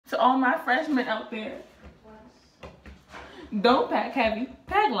all my freshmen out there. Don't pack heavy,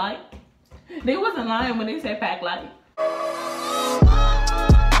 pack light. They wasn't lying when they said pack light.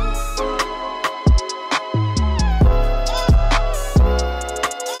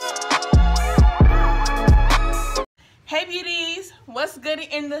 Hey beauties, what's goody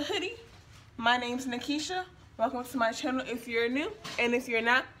in the hoodie? My name's Nakesha. Welcome to my channel if you're new, and if you're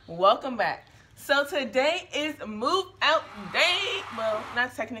not, welcome back. So today is move out day. Well,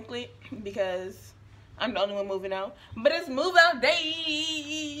 not technically because I'm the only one moving out, but it's move out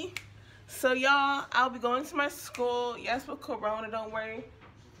day. So y'all, I'll be going to my school. Yes, with Corona, don't worry.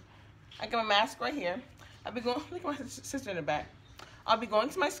 I got my mask right here. I'll be going, look at my sister in the back. I'll be going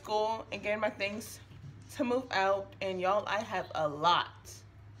to my school and getting my things to move out. And y'all, I have a lot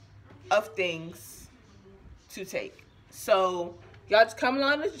of things to take. So y'all just come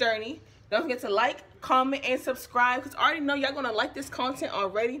along this journey. Don't forget to like, comment, and subscribe, because I already know y'all gonna like this content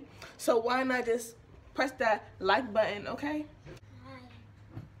already. So why not just press that like button, okay?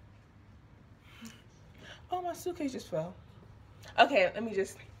 Oh, my suitcase just fell. Okay, let me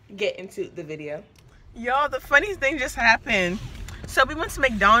just get into the video. Y'all, the funniest thing just happened. So we went to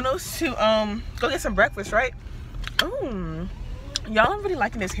McDonald's to go get some breakfast, right? Oh, y'all, I'm really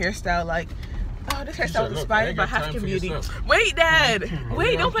liking this hairstyle. Like, oh, this hairstyle was inspired by African Beauty. Wait, Dad.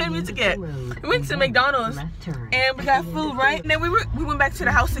 Wait, don't play the music yet. We went to McDonald's and we got food, right? And then we went back to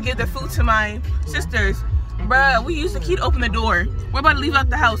the house to give the food to my sisters. Bruh, we used the key to open the door. We're about to leave out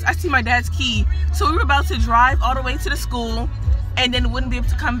the house. I see my dad's key. So we were about to drive all the way to the school and then wouldn't be able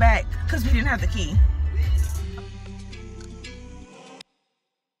to come back because we didn't have the key.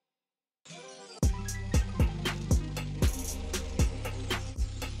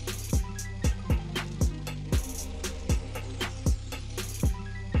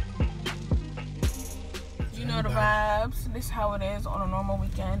 You know the vibes. This is how it is on a normal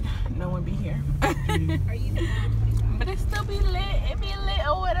weekend. No one be here. Are you mad? But it still be lit. It be lit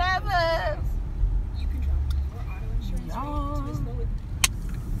or whatever. You can drop more auto insurance. Y'all, Just go with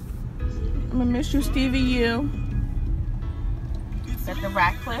I'm gonna miss you, Stevie. You. Got the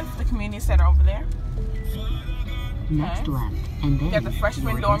Radcliffe, the community center over there. Next left, and then Got the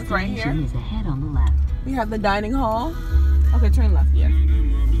freshman your dorms right here. destination is ahead on the left. We have the dining hall. Okay, turn left. Yeah.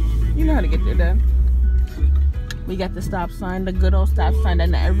 You know how to get there, then. We got the stop sign, the good old stop sign that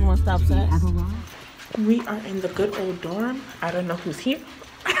not everyone stops at. Have arrived. We are in the good old dorm. I don't know who's here.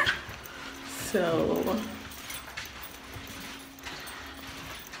 So,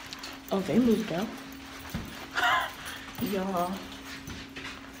 oh, they moved out. Y'all.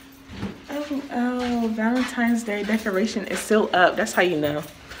 Oh, Valentine's Day decoration is still up. That's how you know.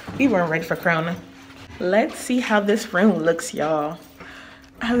 We weren't ready for Corona. Let's see how this room looks, y'all.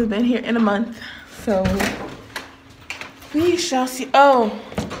 I haven't been here in a month, so we shall see. Oh,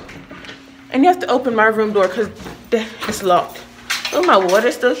 and you have to open my room door because it's locked. Oh, my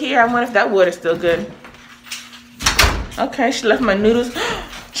water's still here. I wonder if that water's still good. Okay, she left my noodles.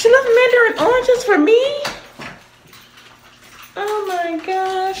 She left mandarin oranges for me? Oh my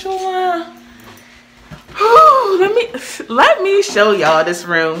gosh, wow. Let me show y'all this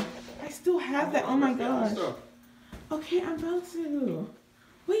room. I still have that. Oh my gosh. Okay, I'm about to.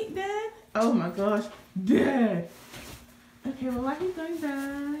 Wait, Dad. Oh my gosh, Dad. Okay, well, why are you doing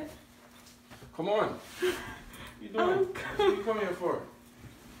that? Come on. You doing? What are you coming here for?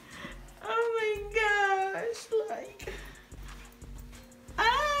 Oh my gosh, like.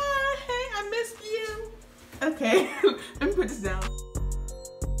 Ah, hey, I missed you. Okay, let me put this down.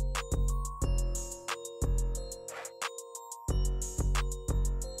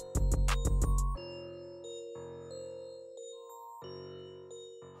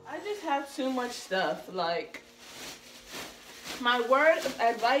 I just have too much stuff, like. My word of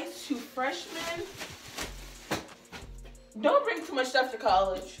advice to freshmen, don't bring too much stuff to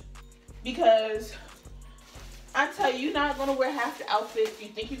college, because I tell you, you're not gonna wear half the outfits you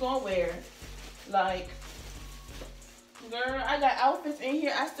think you're gonna wear. Like, girl, I got outfits in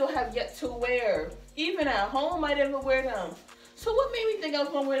here I still have yet to wear. Even at home, I didn't wear them. So what made me think I was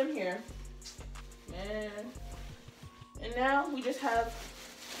gonna wear them here? Man. And now we just have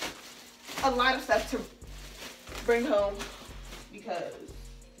a lot of stuff to bring home. Because,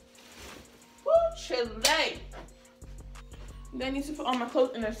 woo, chile. Then I need to put all my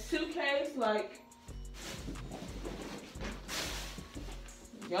clothes in a suitcase, like,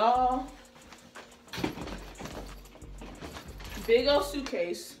 y'all. Big old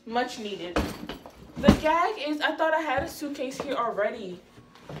suitcase, much needed. The gag is, I thought I had a suitcase here already,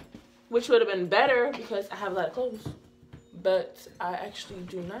 which would have been better because I have a lot of clothes, but I actually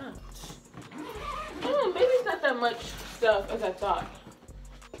do not. Maybe it's not that much stuff as I thought.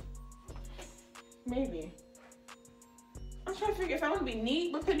 Maybe. I'm trying to figure if I want to be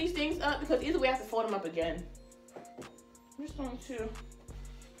neat but put these things up, because either way I have to fold them up again. I'm just going to,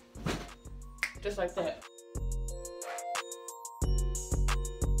 just like that.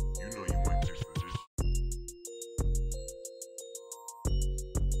 You know you went just for this.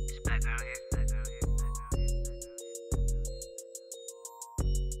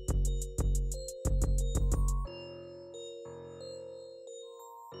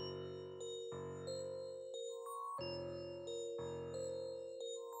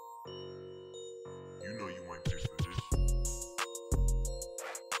 You know you went just for this.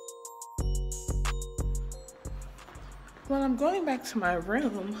 Well, I'm going back to my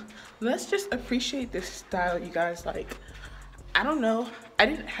room. Let's just appreciate this style, you guys. Like, I don't know. I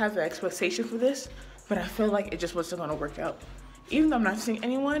didn't have the expectation for this, but I feel like it just wasn't gonna work out. Even though I'm not seeing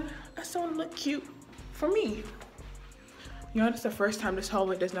anyone, I still wanna look cute for me. You know, it's the first time this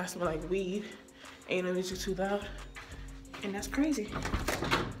hallway does not smell like weed. Ain't no music too loud. And that's crazy.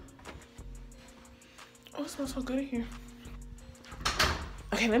 Oh, it smells so good in here.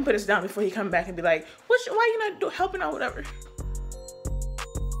 Okay, let me put this down before he come back and be like, why you not helping out, whatever.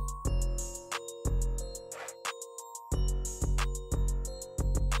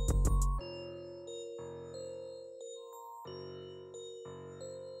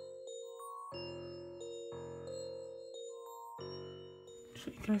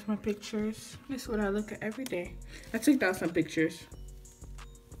 Show you guys my pictures. This is what I look at every day. I took down some pictures.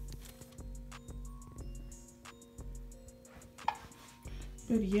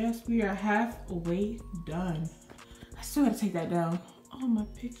 But yes, we are halfway done. I still gotta take that down. Oh, my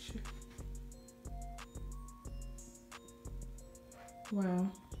picture.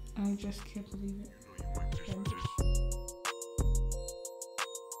 Wow, I just can't believe it.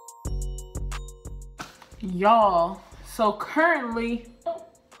 Y'all, so currently,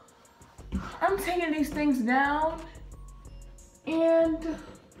 I'm taking these things down. And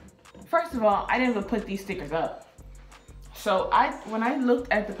first of all, I didn't even put these stickers up. So when I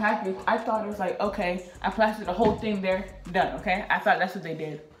looked at the package, I thought it was like, okay, I plastered the whole thing there, done, okay? I thought that's what they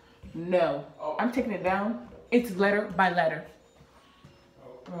did. No, I'm taking it down. It's letter by letter.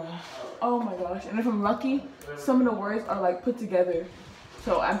 Oh my gosh, and if I'm lucky, some of the words are like put together.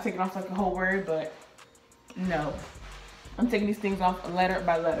 So I'm taking off like a whole word, but no. I'm taking these things off letter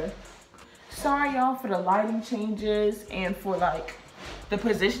by letter. Sorry y'all for the lighting changes and for like the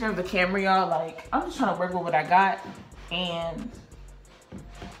position of the camera, y'all. Like, I'm just trying to work with what I got. And,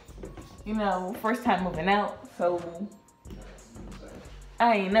 you know, first time moving out, so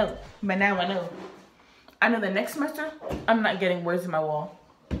I ain't know, but now I know. I know the next semester, I'm not getting words in my wall,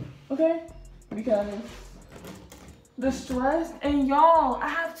 okay? Because the stress, and y'all, I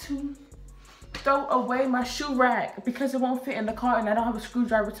have to throw away my shoe rack because it won't fit in the car and I don't have a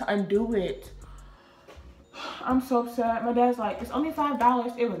screwdriver to undo it. I'm so upset. My dad's like, it's only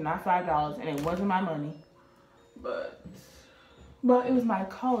 $5. It was not $5 and it wasn't my money. But it was my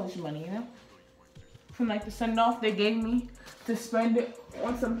college money, you know? From like the send off they gave me to spend it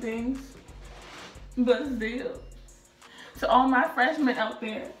on some things. But still. To all my freshmen out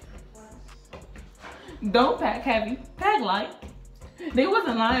there, don't pack heavy, pack light. They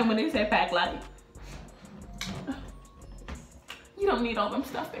wasn't lying when they said pack light. You don't need all them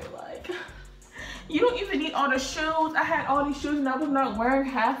stuff there, like. You don't even need all the shoes. I had all these shoes and I was not wearing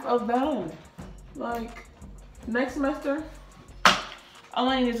half of them. Like, next semester, all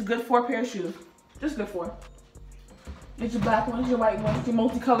I need is a good 4 pair of shoes. Just good 4. It's your black ones, your white ones, your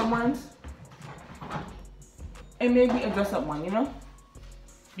multicolored ones. And maybe a dress up one, you know?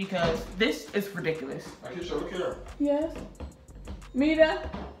 Because this is ridiculous. Nakesha, look here. Yes? Mida?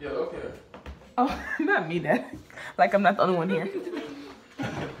 Yeah, look here. Oh, not Mida. Like I'm not the only one here.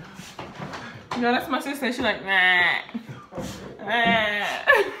 No, that's my sister. She's like, nah.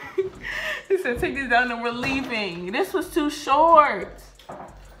 He said, take this down and we're leaving. This was too short.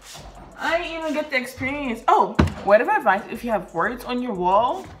 I didn't even get the experience. Oh, word of advice, if you have words on your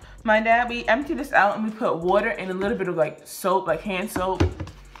wall, my dad, we empty this out and we put water and a little bit of like soap, like hand soap,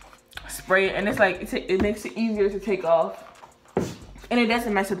 spray it, and it's like, it makes it easier to take off. And it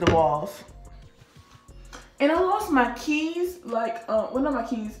doesn't mess with the walls. And I lost my keys, like, well, not my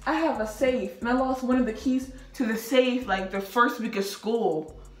keys. I have a safe, and I lost one of the keys to the safe, like, the first week of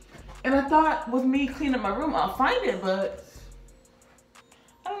school. And I thought with me cleaning up my room, I'll find it, but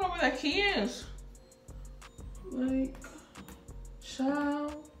I don't know where that key is. Like,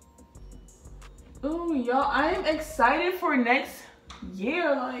 child. Ooh, y'all, I am excited for next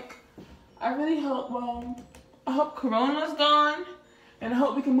year. Like, I really hope, I hope Corona's gone, and I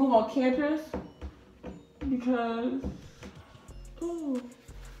hope we can move on campus. Because, ooh,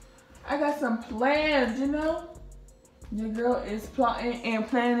 I got some plans, you know? Your girl is plotting and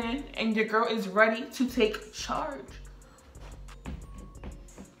planning, and your girl is ready to take charge.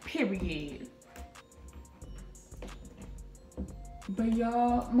 Period. But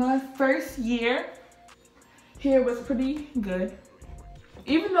y'all, my first year here was pretty good.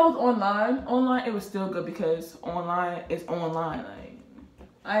 Even though it was online it was still good because online is online. Like,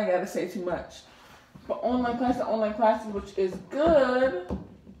 I ain't gotta say too much. But online classes, which is good,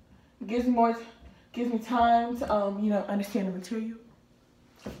 gives me time to you know, understand the material.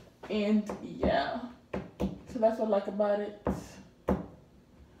 And yeah, so that's what I like about it.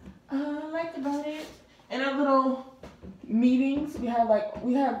 And our little meetings,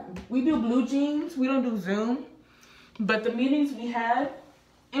 we do Blue Jeans, we don't do Zoom. But the meetings we had,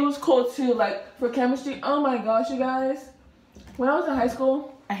 it was cool too, like for chemistry. Oh my gosh, you guys. When I was in high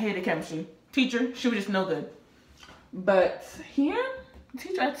school, I hated chemistry. Teacher, she was just no good. But here, the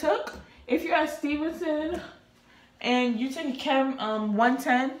teacher I took, if you're at Stevenson and you take Chem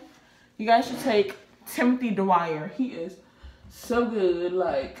 110, you guys should take Timothy Dwyer. He is so good.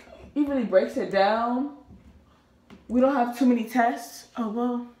 Like, he really breaks it down. We don't have too many tests. Oh,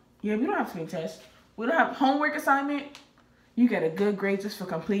 well, yeah, we don't have too many tests. We don't have homework assignment. You get a good grade just for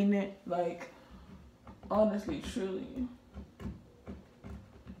completing it. Like, honestly, truly.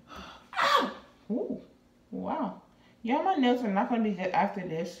 Ow! Ooh, wow. Yeah, my nails are not going to be good after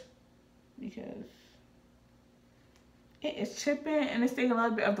this because it is chipping and it's taking a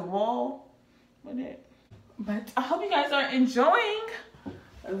little bit of the wall with it. But I hope you guys are enjoying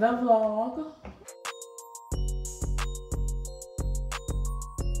the vlog.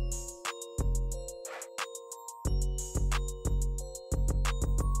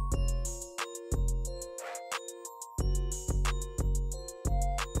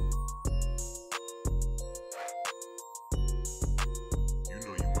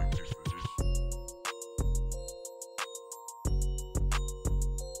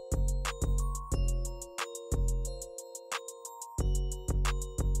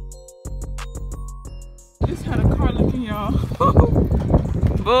 Just had a car looking, y'all.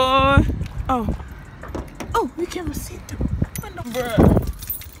 Boy. Oh, we can't see them. Bruh.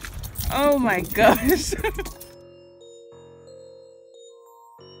 Oh my gosh.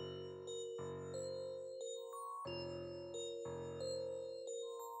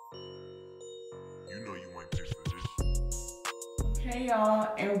 Okay, y'all,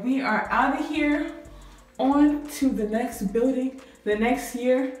 and we are out of here. On to the next building, the next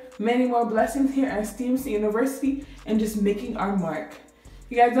year. Many more blessings here at Stevenson University and just making our mark.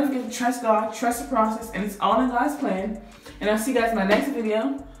 You guys don't forget to trust God, trust the process, and it's all in God's plan. And I'll see you guys in my next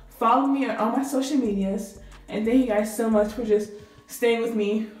video. Follow me on all my social medias. And thank you guys so much for just staying with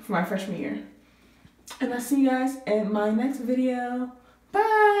me for my freshman year. And I'll see you guys in my next video.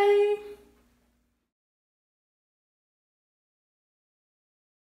 Bye!